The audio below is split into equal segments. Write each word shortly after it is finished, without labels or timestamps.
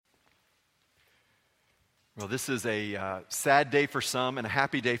Well, this is a sad day for some and a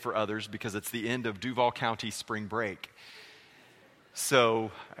happy day for others because it's the end of Duval County spring break.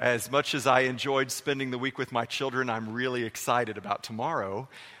 So, as much as I enjoyed spending the week with my children, I'm really excited about tomorrow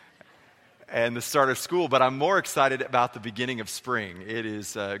and the start of school, but I'm more excited about the beginning of spring. It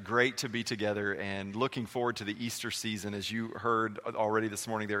is great to be together and looking forward to the Easter season. As you heard already this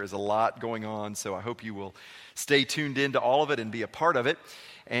morning, there is a lot going on, so I hope you will stay tuned in to all of it and be a part of it.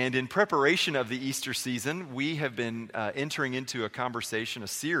 And in preparation of the Easter season, we have been entering into a conversation, a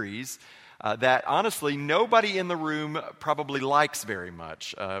series, that honestly nobody in the room probably likes very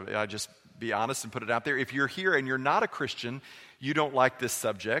much. I just be honest and put it out there. If you're here and you're not a Christian, you don't like this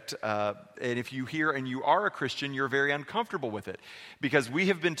subject. And if you hear and you are a Christian, you're very uncomfortable with it. Because we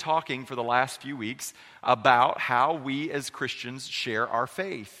have been talking for the last few weeks about how we as Christians share our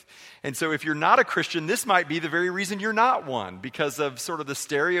faith. And so if you're not a Christian, this might be the very reason you're not one, because of sort of the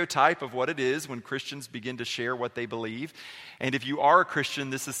stereotype of what it is when Christians begin to share what they believe. And if you are a Christian,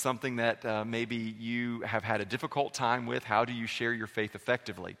 this is something that maybe you have had a difficult time with. How do you share your faith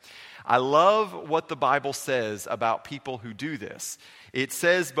effectively? I love what the Bible says about people who do this. It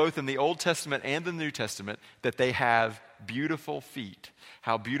says both in the Old Testament and the New Testament that they have beautiful feet.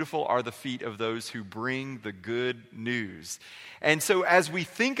 How beautiful are the feet of those who bring the good news. And so as we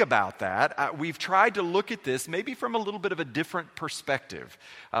think about that, we've tried to look at this maybe from a little bit of a different perspective.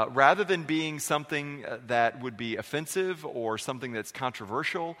 Rather than being something that would be offensive or something that's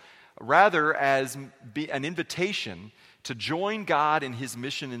controversial, rather as an invitation to join God in His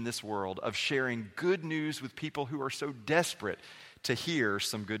mission in this world of sharing good news with people who are so desperate to hear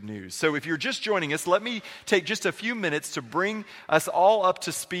some good news. So if you're just joining us, let me take just a few minutes to bring us all up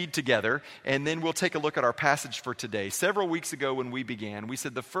to speed together, and then we'll take a look at our passage for today. Several weeks ago when we began, we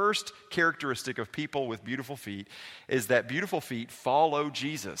said the first characteristic of people with beautiful feet is that beautiful feet follow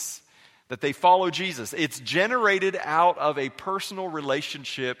Jesus. That they follow Jesus. It's generated out of a personal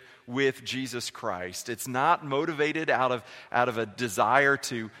relationship with Jesus Christ. It's not motivated out of a desire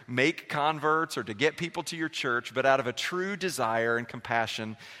to make converts or to get people to your church, but out of a true desire and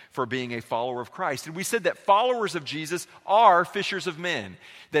compassion for being a follower of Christ. And we said that followers of Jesus are fishers of men.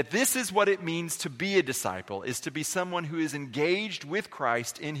 That this is what it means to be a disciple, is to be someone who is engaged with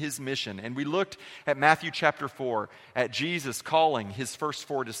Christ in His mission. And we looked at Matthew chapter 4, at Jesus calling His first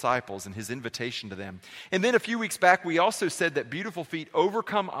 4 disciples and His invitation to them. And then a few weeks back, we also said that beautiful feet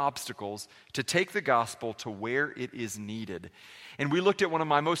overcome obstacles to take the gospel to where it is needed. And we looked at one of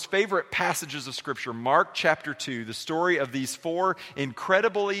my most favorite passages of Scripture, Mark chapter 2, the story of these 4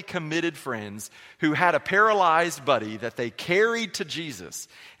 incredibly committed friends who had a paralyzed buddy that they carried to Jesus.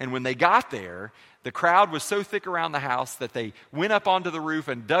 And when they got there, the crowd was so thick around the house that they went up onto the roof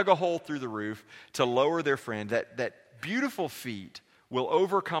and dug a hole through the roof to lower their friend. That beautiful feet will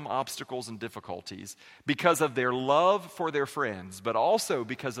overcome obstacles and difficulties because of their love for their friends, but also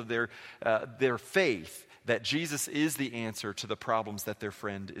because of their faith that Jesus is the answer to the problems that their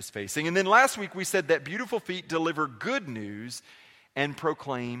friend is facing. And then last week we said that beautiful feet deliver good news and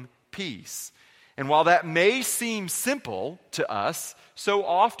proclaim peace. And while that may seem simple to us, so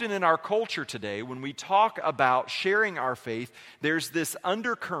often in our culture today, when we talk about sharing our faith, there's this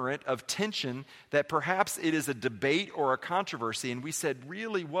undercurrent of tension that perhaps it is a debate or a controversy. And we said,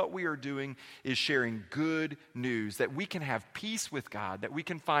 really, what we are doing is sharing good news, that we can have peace with God, that we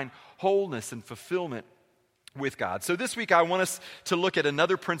can find wholeness and fulfillment with God. So this week I want us to look at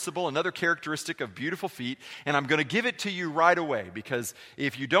another principle, another characteristic of beautiful feet, and I'm going to give it to you right away, because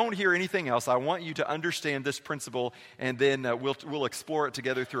if you don't hear anything else, I want you to understand this principle, and then we'll explore it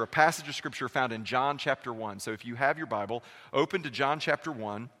together through a passage of Scripture found in John chapter 1. So if you have your Bible, open to John chapter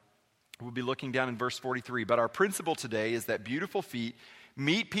 1. We'll be looking down in verse 43. But our principle today is that beautiful feet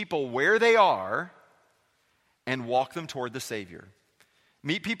meet people where they are and walk them toward the Savior.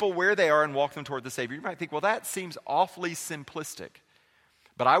 Meet people where they are and walk them toward the Savior. You might think, well, that seems awfully simplistic.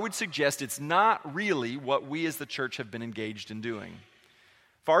 But I would suggest it's not really what we as the church have been engaged in doing.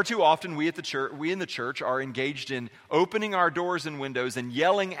 Far too often we in the church are engaged in opening our doors and windows and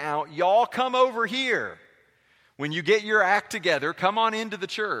yelling out, y'all come over here. When you get your act together, come on into the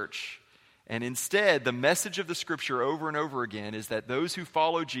church. And instead, the message of the Scripture over and over again is that those who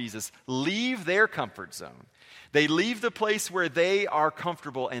follow Jesus leave their comfort zone. They leave the place where they are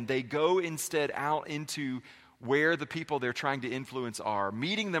comfortable and they go instead out into where the people they're trying to influence are,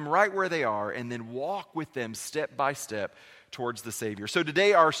 meeting them right where they are, and then walk with them step by step towards the Savior. So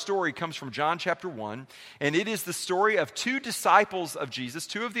today our story comes from John chapter 1, and it is the story of 2 disciples of Jesus,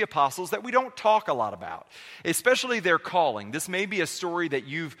 2 of the apostles that we don't talk a lot about, especially their calling. This may be a story that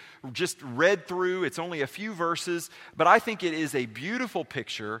you've just read through. It's only a few verses, but I think it is a beautiful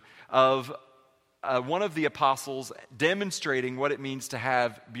picture of one of the apostles demonstrating what it means to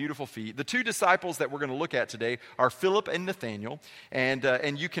have beautiful feet. The two disciples that we're going to look at today are Philip and Nathanael,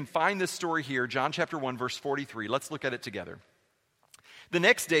 and you can find this story here, John chapter 1, verse 43. Let's look at it together. The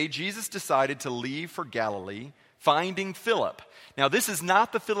next day, Jesus decided to leave for Galilee, finding Philip. Now, this is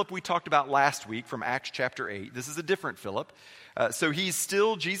not the Philip we talked about last week from Acts chapter 8. This is a different Philip. So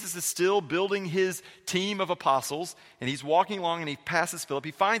Jesus is still building his team of apostles, and he's walking along and he passes Philip.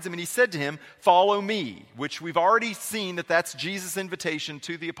 He finds him and he said to him, "Follow me," which we've already seen that's Jesus' invitation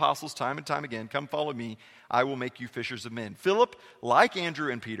to the apostles time and time again. "Come follow me, I will make you fishers of men." Philip, like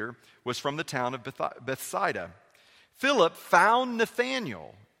Andrew and Peter, was from the town of Bethsaida. Philip found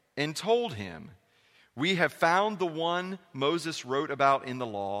Nathanael and told him, "We have found the one Moses wrote about in the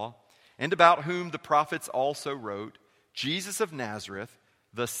law, and about whom the prophets also wrote, Jesus of Nazareth,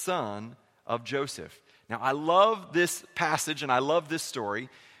 the son of Joseph." Now, I love this passage and I love this story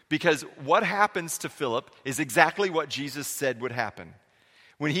because what happens to Philip is exactly what Jesus said would happen.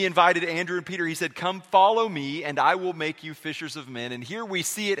 When he invited Andrew and Peter, he said, "Come follow me and I will make you fishers of men." And here we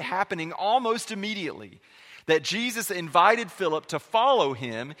see it happening almost immediately. That Jesus invited Philip to follow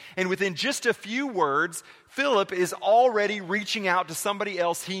him, and within just a few words, Philip is already reaching out to somebody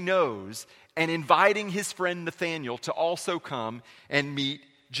else he knows and inviting his friend Nathanael to also come and meet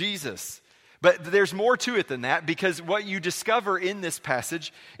Jesus. But there's more to it than that, because what you discover in this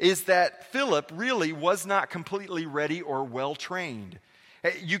passage is that Philip really was not completely ready or well trained.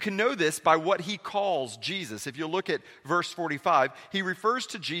 You can know this by what he calls Jesus. If you look at verse 45, he refers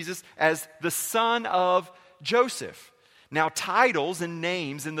to Jesus as the son of Joseph. Now, titles and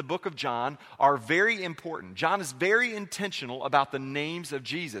names in the book of John are very important. John is very intentional about the names of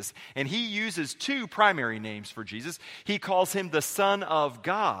Jesus, and he uses two primary names for Jesus. He calls him the Son of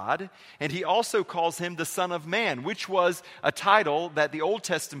God, and he also calls him the Son of Man, which was a title that the Old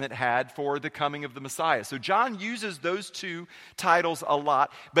Testament had for the coming of the Messiah. So John uses those two titles a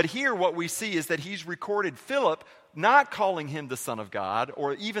lot, but here what we see is that he's recorded Philip not calling him the Son of God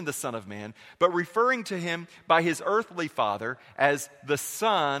or even the Son of Man, but referring to him by his earthly father as the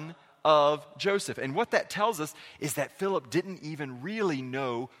son of Joseph. And what that tells us is that Philip didn't even really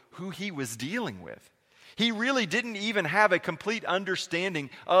know who he was dealing with. He really didn't even have a complete understanding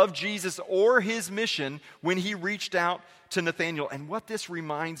of Jesus or his mission when he reached out to Nathanael. And what this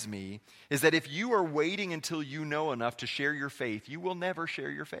reminds me is that if you are waiting until you know enough to share your faith, you will never share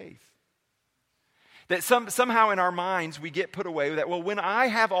your faith. That somehow in our minds we get put away with that, well, when I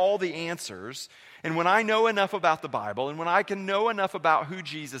have all the answers, and when I know enough about the Bible, and when I can know enough about who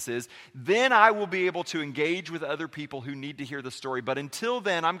Jesus is, then I will be able to engage with other people who need to hear the story. But until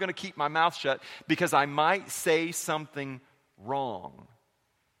then, I'm going to keep my mouth shut because I might say something wrong.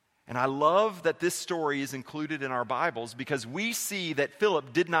 And I love that this story is included in our Bibles because we see that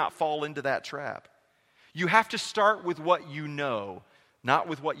Philip did not fall into that trap. You have to start with what you know, not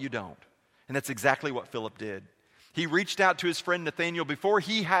with what you don't. And that's exactly what Philip did. He reached out to his friend Nathanael before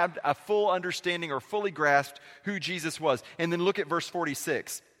he had a full understanding or fully grasped who Jesus was. And then look at verse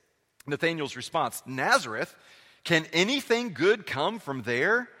 46. Nathanael's response, "Nazareth? Can anything good come from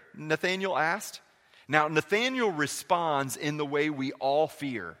there?" Nathanael asked. Now, Nathanael responds in the way we all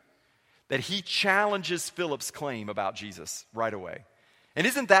fear, that he challenges Philip's claim about Jesus right away. And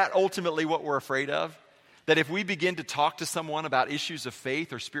isn't that ultimately what we're afraid of? That if we begin to talk to someone about issues of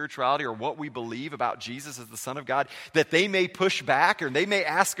faith or spirituality or what we believe about Jesus as the Son of God, that they may push back or they may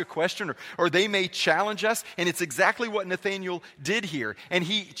ask a question or they may challenge us. And it's exactly what Nathanael did here. And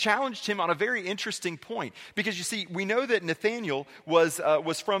he challenged him on a very interesting point. Because you see, we know that Nathanael was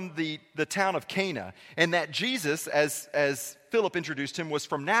from the town of Cana, and that Jesus, as Philip introduced him, was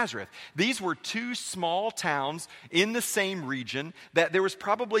from Nazareth. These were two small towns in the same region that there was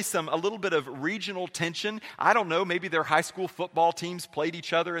probably a little bit of regional tension. I don't know, maybe their high school football teams played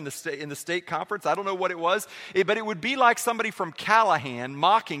each other in the state conference. I don't know what it was, but it would be like somebody from Callahan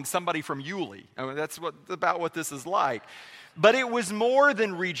mocking somebody from Yulee. I mean, that's about what this is like. But it was more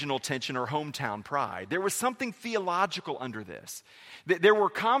than regional tension or hometown pride. There was something theological under this. There were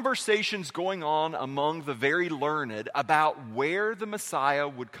conversations going on among the very learned about where the Messiah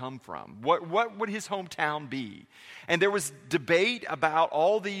would come from. What would his hometown be? And there was debate about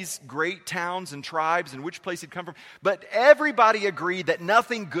all these great towns and tribes and which place he'd come from. But everybody agreed that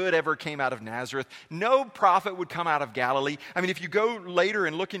nothing good ever came out of Nazareth. No prophet would come out of Galilee. I mean, if you go later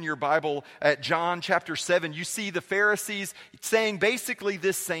and look in your Bible at John chapter 7, you see the Pharisees saying basically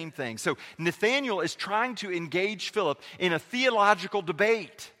this same thing. So Nathanael is trying to engage Philip in a theological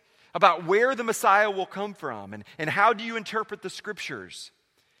debate about where the Messiah will come from and how do you interpret the scriptures.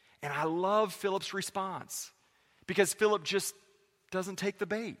 And I love Philip's response because Philip just doesn't take the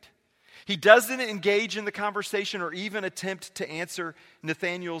bait. He doesn't engage in the conversation or even attempt to answer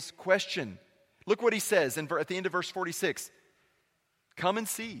Nathanael's question. Look what he says at the end of verse 46. "Come and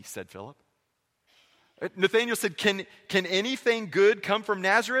see," said Philip. Nathanael said, can anything good come from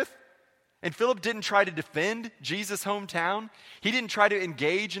Nazareth? And Philip didn't try to defend Jesus' hometown. He didn't try to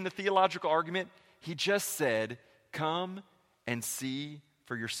engage in the theological argument. He just said, "Come and see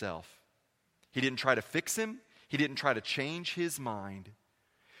for yourself." He didn't try to fix him. He didn't try to change his mind.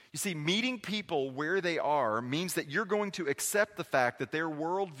 You see, meeting people where they are means that you're going to accept the fact that their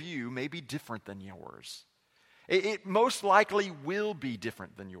worldview may be different than yours. It most likely will be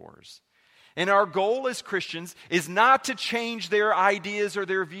different than yours. And our goal as Christians is not to change their ideas or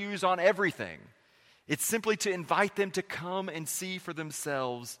their views on everything. It's simply to invite them to come and see for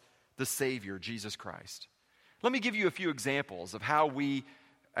themselves the Savior, Jesus Christ. Let me give you a few examples of how we,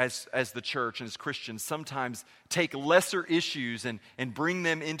 as the church and as Christians, sometimes take lesser issues and bring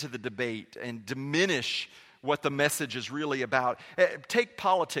them into the debate and diminish what the message is really about. Take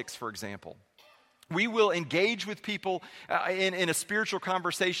politics, for example. We will engage with people in a spiritual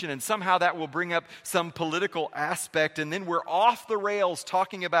conversation, and somehow that will bring up some political aspect, and then we're off the rails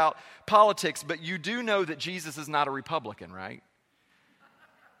talking about politics. But you do know that Jesus is not a Republican, right?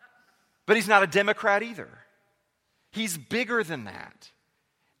 But he's not a Democrat either. He's bigger than that.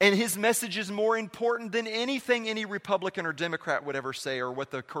 And his message is more important than anything any Republican or Democrat would ever say or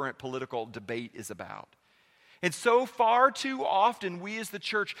what the current political debate is about. And so far too often, we as the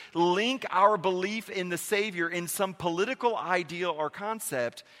church link our belief in the Savior in some political ideal or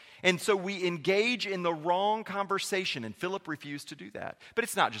concept, and so we engage in the wrong conversation, and Philip refused to do that. But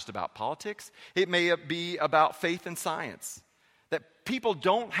it's not just about politics. It may be about faith and science, that people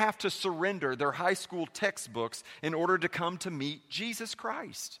don't have to surrender their high school textbooks in order to come to meet Jesus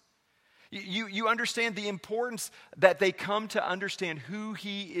Christ. You understand the importance that they come to understand who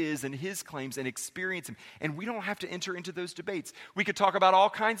he is and his claims and experience him. And we don't have to enter into those debates. We could talk about all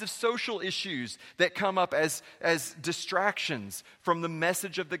kinds of social issues that come up as distractions from the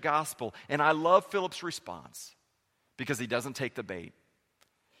message of the gospel. And I love Philip's response because he doesn't take the bait.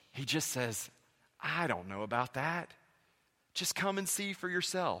 He just says, "I don't know about that. Just come and see for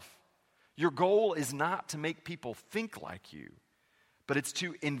yourself. Your goal is not to make people think like you, but it's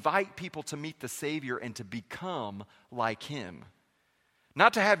to invite people to meet the Savior and to become like him.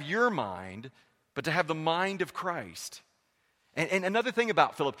 Not to have your mind, but to have the mind of Christ." And another thing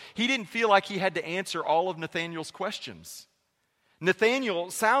about Philip, he didn't feel like he had to answer all of Nathanael's questions. Nathanael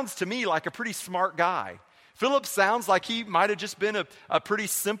sounds to me like a pretty smart guy. Philip sounds like he might have just been a pretty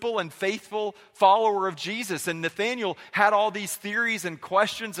simple and faithful follower of Jesus. And Nathanael had all these theories and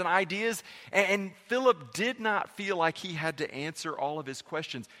questions and ideas. And Philip did not feel like he had to answer all of his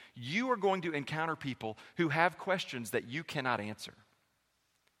questions. You are going to encounter people who have questions that you cannot answer.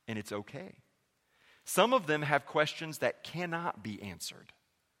 And it's okay. Some of them have questions that cannot be answered.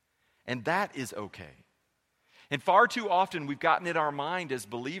 And that is okay. And far too often we've gotten in our mind as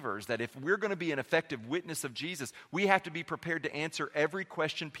believers that if we're going to be an effective witness of Jesus, we have to be prepared to answer every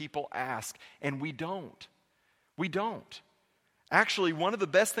question people ask. And we don't. We don't. Actually, one of the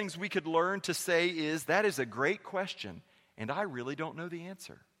best things we could learn to say is, "That is a great question, and I really don't know the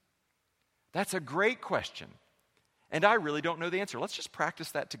answer." That's a great question, and I really don't know the answer. Let's just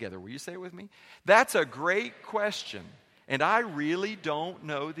practice that together. Will you say it with me? That's a great question, and I really don't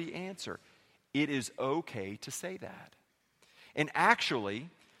know the answer. It is okay to say that. And actually,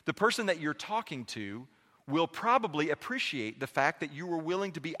 the person that you're talking to will probably appreciate the fact that you were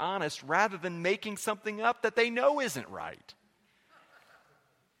willing to be honest rather than making something up that they know isn't right.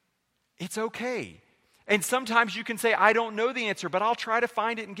 It's okay. And sometimes you can say, "I don't know the answer, but I'll try to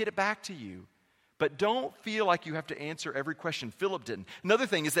find it and get it back to you." But don't feel like you have to answer every question. Philip didn't. Another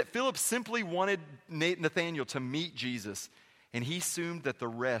thing is that Philip simply wanted Nathanael to meet Jesus, and he assumed that the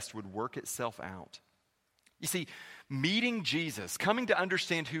rest would work itself out. You see, meeting Jesus, coming to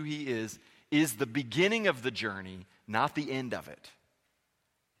understand who he is the beginning of the journey, not the end of it.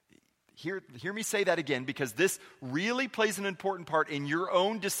 Hear me say that again, because this really plays an important part in your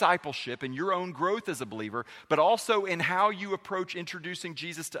own discipleship and your own growth as a believer, but also in how you approach introducing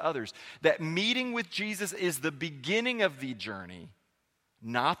Jesus to others. That meeting with Jesus is the beginning of the journey,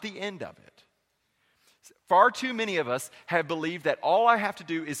 not the end of it. Far too many of us have believed that all I have to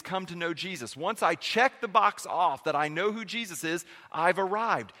do is come to know Jesus. Once I check the box off that I know who Jesus is, I've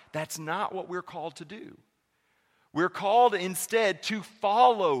arrived. That's not what we're called to do. We're called instead to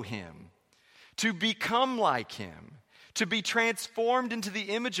follow him, to become like him, to be transformed into the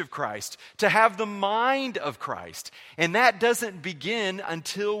image of Christ, to have the mind of Christ. And that doesn't begin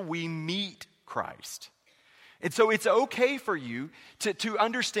until we meet Christ. And so it's okay for you to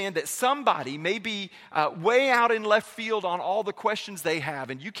understand that somebody may be way out in left field on all the questions they have,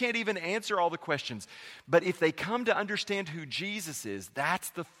 and you can't even answer all the questions. But if they come to understand who Jesus is,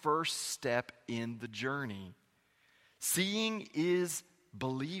 that's the first step in the journey. Seeing is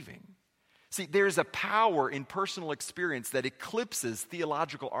believing. See, there's a power in personal experience that eclipses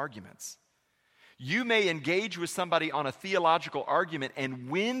theological arguments. You may engage with somebody on a theological argument and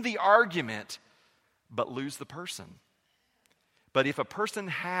win the argument, but lose the person. But if a person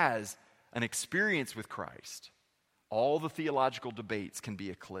has an experience with Christ, all the theological debates can be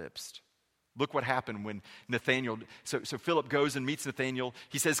eclipsed. Look what happened when Nathanael, so Philip goes and meets Nathanael.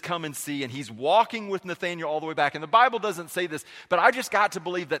 He says, come and see, and he's walking with Nathanael all the way back. And the Bible doesn't say this, but I just got to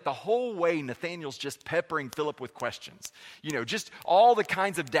believe that the whole way Nathanael's just peppering Philip with questions. Just all the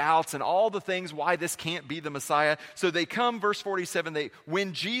kinds of doubts and all the things why this can't be the Messiah. So they come, verse 47,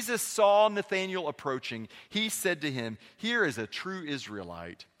 when Jesus saw Nathanael approaching, he said to him, here is a true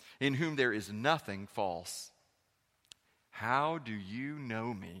Israelite in whom there is nothing false. How do you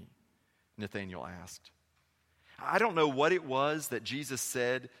know me? Nathanael asked. I don't know what it was that Jesus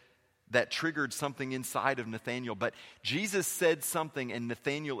said that triggered something inside of Nathanael, but Jesus said something and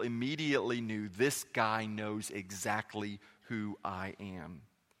Nathanael immediately knew this guy knows exactly who I am.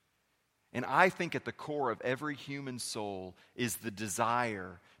 And I think at the core of every human soul is the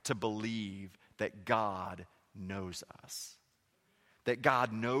desire to believe that God knows us, that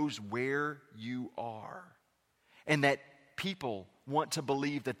God knows where you are, and that people want to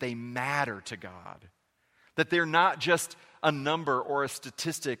believe that they matter to God, that they're not just a number or a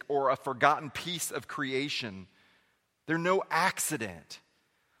statistic or a forgotten piece of creation. They're no accident,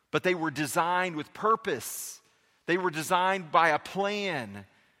 but they were designed with purpose. They were designed by a plan,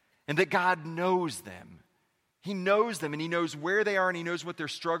 and that God knows them. He knows them, and He knows where they are, and He knows what they're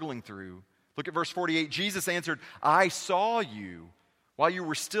struggling through. Look at verse 48. Jesus answered, I saw you while you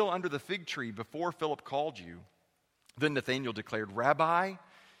were still under the fig tree before Philip called you. Then Nathanael declared, Rabbi,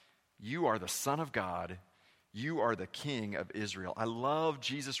 you are the Son of God. You are the King of Israel. I love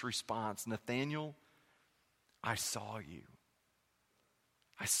Jesus' response. Nathanael, I saw you.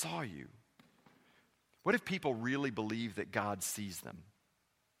 I saw you. What if people really believe that God sees them?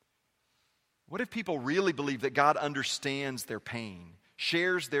 What if people really believe that God understands their pain,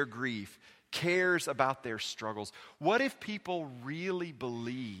 shares their grief, cares about their struggles? What if people really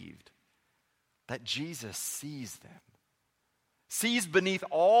believed that Jesus sees them? Sees beneath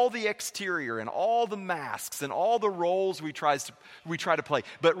all the exterior and all the masks and all the roles we try to play,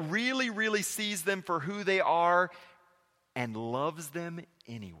 but really, really sees them for who they are and loves them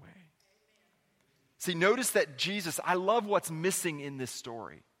anyway. See, notice that Jesus, I love what's missing in this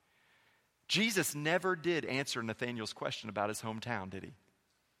story. Jesus never did answer Nathanael's question about his hometown, did he?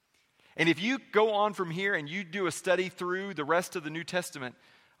 And if you go on from here and you do a study through the rest of the New Testament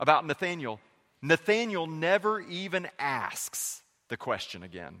about Nathanael, Nathanael never even asks the question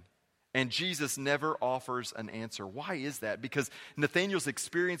again. And Jesus never offers an answer. Why is that? Because Nathanael's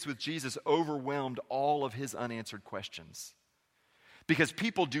experience with Jesus overwhelmed all of his unanswered questions. Because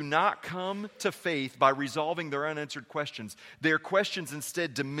people do not come to faith by resolving their unanswered questions. Their questions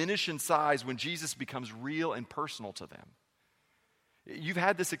instead diminish in size when Jesus becomes real and personal to them. You've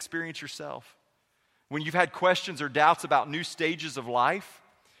had this experience yourself. When you've had questions or doubts about new stages of life.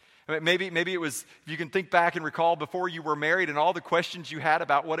 Maybe it was, if you can think back and recall before you were married and all the questions you had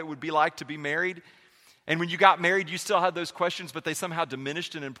about what it would be like to be married. And when you got married, you still had those questions, but they somehow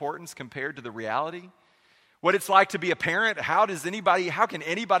diminished in importance compared to the reality. What it's like to be a parent. How can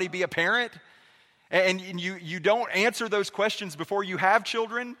anybody be a parent? And you don't answer those questions before you have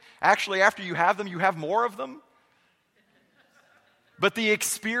children. Actually, after you have them, you have more of them. But the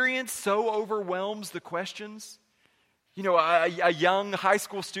experience so overwhelms the questions. A young high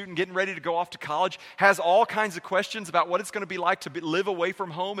school student getting ready to go off to college has all kinds of questions about what it's going to be like to live away from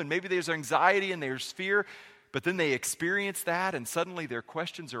home, and maybe there's anxiety and there's fear, but then they experience that and suddenly their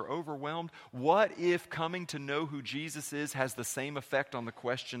questions are overwhelmed. What if coming to know who Jesus is has the same effect on the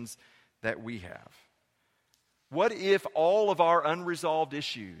questions that we have? What if all of our unresolved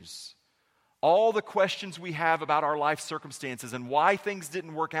issues, all the questions we have about our life circumstances and why things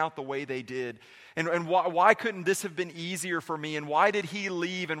didn't work out the way they did, and why couldn't this have been easier for me, and why did he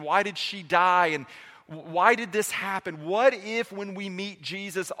leave, and why did she die, and why did this happen? What if when we meet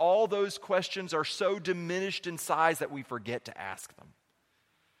Jesus, all those questions are so diminished in size that we forget to ask them?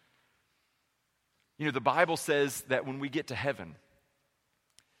 The Bible says that when we get to heaven,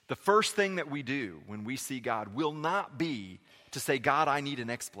 the first thing that we do when we see God will not be to say, God, I need an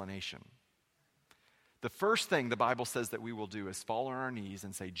explanation. The first thing the Bible says that we will do is fall on our knees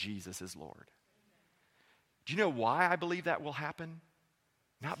and say, Jesus is Lord. Do you know why I believe that will happen?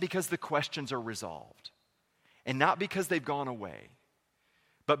 Not because the questions are resolved, and not because they've gone away,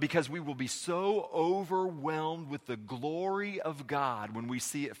 but because we will be so overwhelmed with the glory of God when we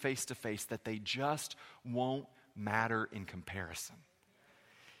see it face to face that they just won't matter in comparison.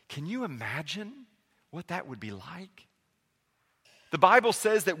 Can you imagine what that would be like? The Bible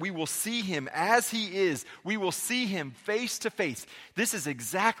says that we will see him as he is. We will see him face to face. This is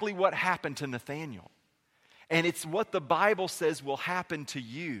exactly what happened to Nathanael. And it's what the Bible says will happen to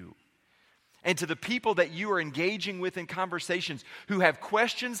you. And to the people that you are engaging with in conversations who have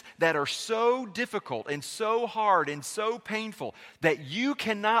questions that are so difficult and so hard and so painful that you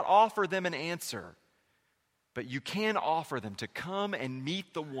cannot offer them an answer, but you can offer them to come and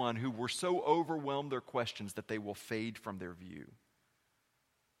meet the one who were so overwhelmed their questions that they will fade from their view.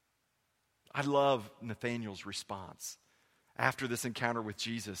 I love Nathanael's response after this encounter with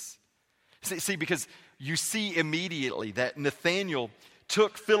Jesus. See, because you see immediately that Nathanael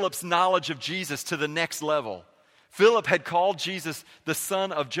took Philip's knowledge of Jesus to the next level. Philip had called Jesus the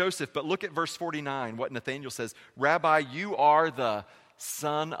son of Joseph, but look at verse 49, what Nathanael says, "Rabbi, you are the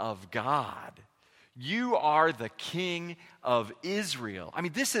Son of God. You are the King of Israel." I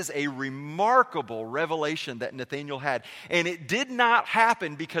mean, this is a remarkable revelation that Nathanael had. And it did not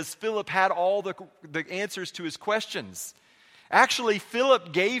happen because Philip had all the answers to his questions. Actually,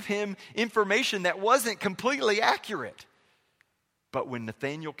 Philip gave him information that wasn't completely accurate. But when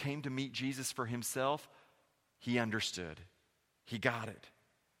Nathanael came to meet Jesus for himself, he understood. He got it.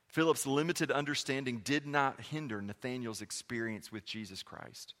 Philip's limited understanding did not hinder Nathanael's experience with Jesus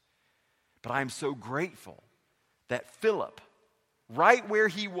Christ. But I am so grateful that Philip, right where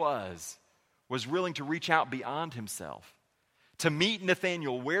he was willing to reach out beyond himself, to meet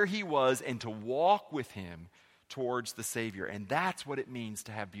Nathanael where he was and to walk with him towards the Savior. And that's what it means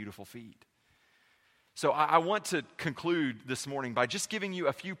to have beautiful feet. So I want to conclude this morning by just giving you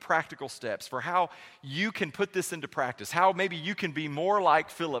a few practical steps for how you can put this into practice, how maybe you can be more like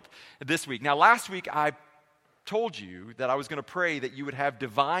Philip this week. Now, last week I told you that I was going to pray that you would have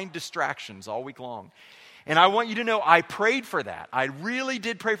divine distractions all week long. And I want you to know I prayed for that. I really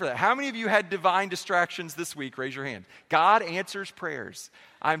did pray for that. How many of you had divine distractions this week? Raise your hand. God answers prayers.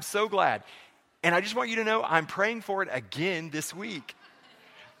 I'm so glad. And I just want you to know I'm praying for it again this week.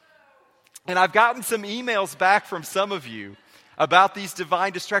 And I've gotten some emails back from some of you about these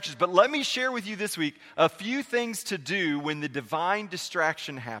divine distractions. But let me share with you this week a few things to do when the divine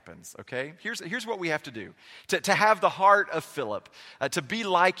distraction happens, okay? Here's what we have to do to have the heart of Philip, to be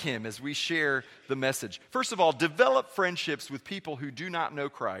like him as we share the message. First of all, develop friendships with people who do not know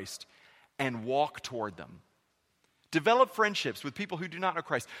Christ and walk toward them. Develop friendships with people who do not know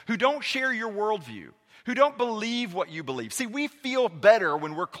Christ, who don't share your worldview, who don't believe what you believe. See, we feel better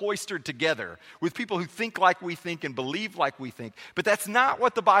when we're cloistered together with people who think like we think and believe like we think, but that's not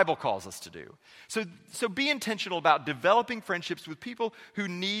what the Bible calls us to do. So be intentional about developing friendships with people who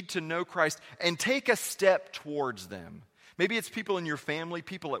need to know Christ and take a step towards them. Maybe it's people in your family,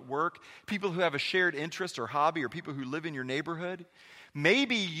 people at work, people who have a shared interest or hobby, or people who live in your neighborhood.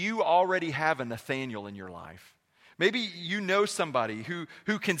 Maybe you already have a Nathanael in your life. Maybe you know somebody who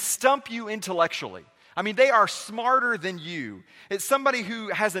can stump you intellectually. I mean, they are smarter than you. It's somebody who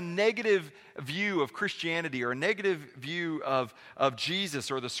has a negative view of Christianity or a negative view of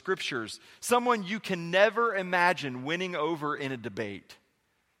Jesus or the Scriptures. Someone you can never imagine winning over in a debate.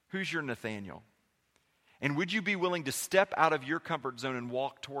 Who's your Nathanael? And would you be willing to step out of your comfort zone and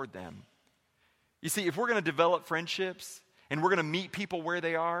walk toward them? You see, if we're going to develop friendships and we're going to meet people where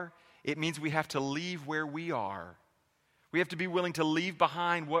they are, it means we have to leave where we are. We have to be willing to leave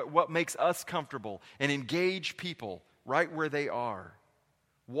behind what makes us comfortable and engage people right where they are.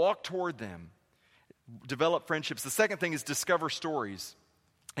 Walk toward them. Develop friendships. The second thing is discover stories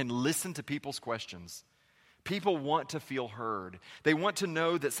and listen to people's questions. People want to feel heard. They want to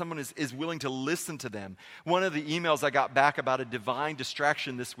know that someone is willing to listen to them. One of the emails I got back about a divine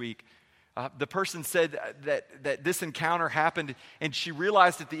distraction this week, the person said that this encounter happened, and she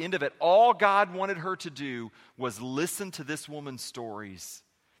realized at the end of it, all God wanted her to do was listen to this woman's stories.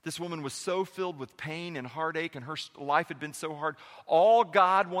 This woman was so filled with pain and heartache, and her life had been so hard. All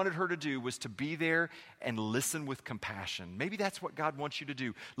God wanted her to do was to be there and listen with compassion. Maybe that's what God wants you to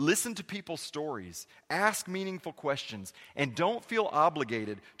do. Listen to people's stories. Ask meaningful questions. And don't feel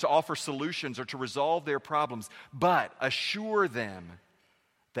obligated to offer solutions or to resolve their problems, but assure them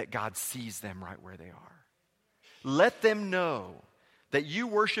that God sees them right where they are. Let them know that you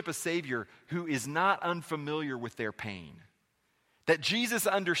worship a Savior who is not unfamiliar with their pain, that Jesus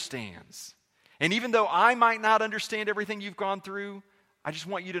understands. And even though I might not understand everything you've gone through, I just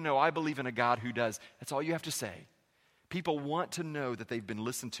want you to know I believe in a God who does. That's all you have to say. People want to know that they've been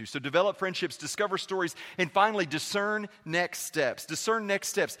listened to. So develop friendships, discover stories, and finally, discern next steps. Discern next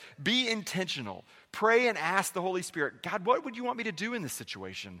steps. Be intentional. Pray and ask the Holy Spirit, God, what would you want me to do in this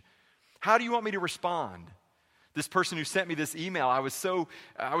situation? How do you want me to respond? This person who sent me this email, I was so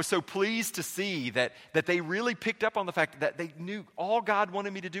pleased to see that they really picked up on the fact that they knew all God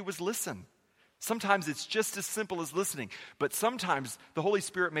wanted me to do was listen. Sometimes it's just as simple as listening, but sometimes the Holy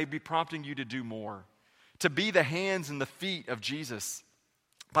Spirit may be prompting you to do more, to be the hands and the feet of Jesus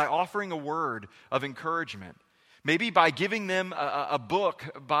by offering a word of encouragement. Maybe by giving them a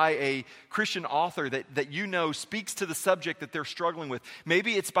book by a Christian author that you know speaks to the subject that they're struggling with.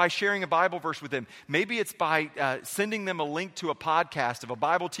 Maybe it's by sharing a Bible verse with them. Maybe it's by sending them a link to a podcast of a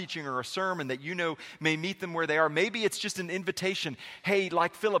Bible teaching or a sermon that you know may meet them where they are. Maybe it's just an invitation. Hey,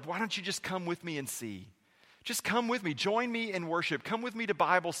 like Philip, why don't you just come with me and see? Just come with me. Join me in worship. Come with me to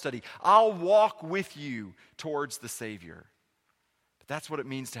Bible study. I'll walk with you towards the Savior. But that's what it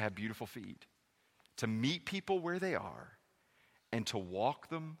means to have beautiful feet. To meet people where they are and to walk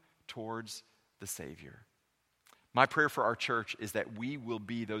them towards the Savior. My prayer for our church is that we will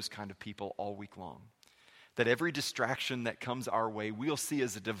be those kind of people all week long. That every distraction that comes our way, we'll see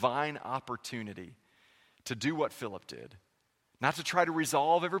as a divine opportunity to do what Philip did. Not to try to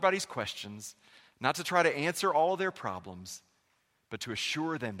resolve everybody's questions, not to try to answer all of their problems, but to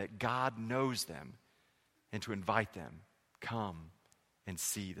assure them that God knows them and to invite them, come and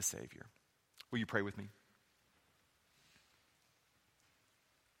see the Savior. Will you pray with me?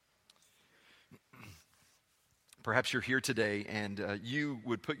 Perhaps you're here today and you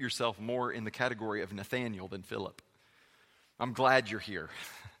would put yourself more in the category of Nathaniel than Philip. I'm glad you're here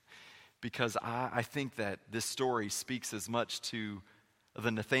because I think that this story speaks as much to the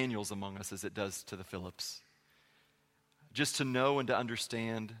Nathaniels among us as it does to the Philips. Just to know and to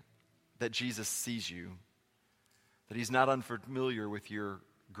understand that Jesus sees you, that he's not unfamiliar with your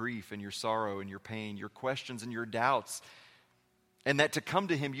grief and your sorrow and your pain, your questions and your doubts, and that to come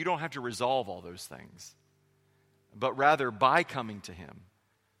to him, you don't have to resolve all those things, but rather by coming to him,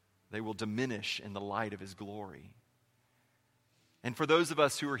 they will diminish in the light of his glory. And for those of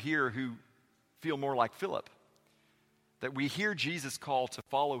us who are here who feel more like Philip, that we hear Jesus' call to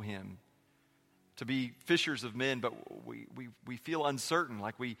follow him, to be fishers of men, but we feel uncertain,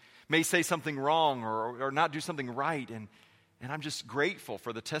 like we may say something wrong or not do something right. And I'm just grateful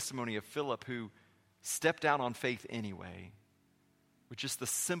for the testimony of Philip who stepped out on faith anyway, with just the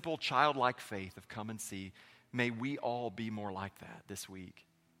simple childlike faith of come and see. May we all be more like that this week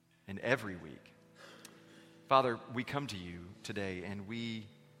and every week. Father, we come to you today and we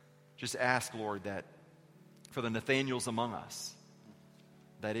just ask, Lord, that for the Nathaniels among us,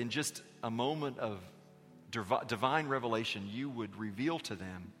 that in just a moment of divine revelation, you would reveal to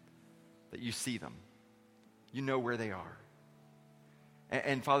them that you see them. You know where they are.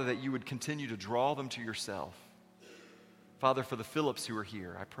 And Father, that you would continue to draw them to yourself. Father, for the Philips who are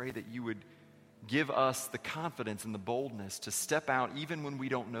here, I pray that you would give us the confidence and the boldness to step out even when we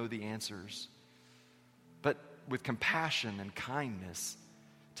don't know the answers, but with compassion and kindness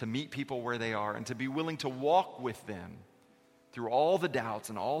to meet people where they are and to be willing to walk with them through all the doubts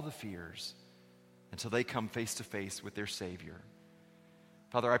and all the fears until they come face to face with their Savior.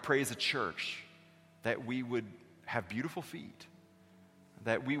 Father, I pray as a church that we would have beautiful feet,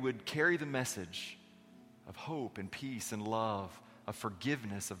 that we would carry the message of hope and peace and love, of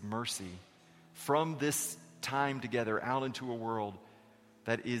forgiveness, of mercy from this time together out into a world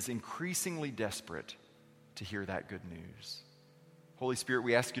that is increasingly desperate to hear that good news. Holy Spirit,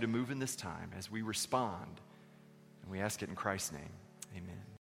 we ask you to move in this time as we respond, and we ask it in Christ's name. Amen.